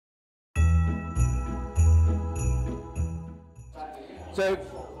So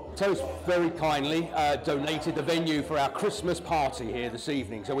Toast very kindly donated the venue for our Christmas party here this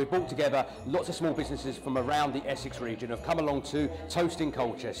evening. So we've brought together lots of small businesses from around the Essex region have come along to Toast in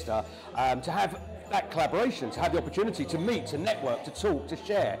Colchester to have that collaboration, to have the opportunity to meet, to network, to talk, to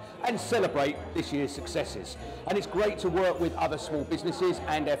share and celebrate this year's successes. And it's great to work with other small businesses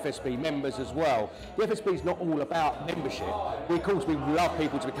and FSB members as well. The FSB is not all about membership. Of course, we love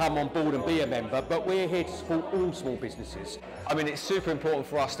people to come on board and be a member, but we're here to support all small businesses. I mean, it's super important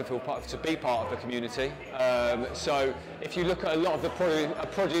for us to be part of the community. So if you look at a lot of the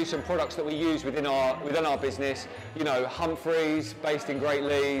produce and products that we use within our business, you know, Humphreys, based in Great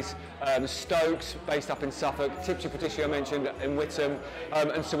Leys, Stokes, based up in Suffolk, Tipsy Patisserie I mentioned in Whittam,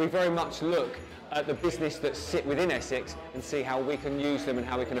 and so we very much look at the business that sit within Essex and see how we can use them and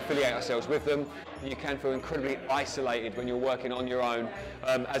how we can affiliate ourselves with them. You can feel incredibly isolated when you're working on your own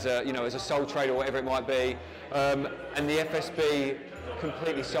as a sole trader or whatever it might be, and the FSB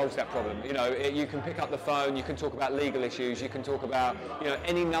completely solves that problem. You know, you can pick up the phone, you can talk about legal issues, you can talk about, you know,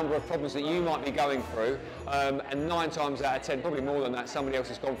 any number of problems that you might be going through, and 9 times out of 10, probably more than that, somebody else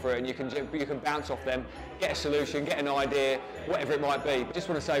has gone through it, and you can bounce off them, get a solution, get an idea, whatever it might be. I just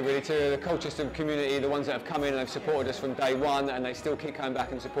want to say really to the Colchester community, the ones that have come in and have supported us from day one, and they still keep coming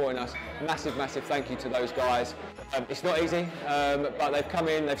back and supporting us, massive, massive thank you to those guys. It's not easy, but they've come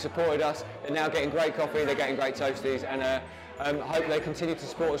in, they've supported us, they're now getting great coffee, they're getting great toasties, and hope they continue to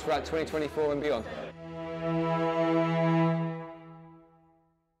support us throughout 2024 and beyond.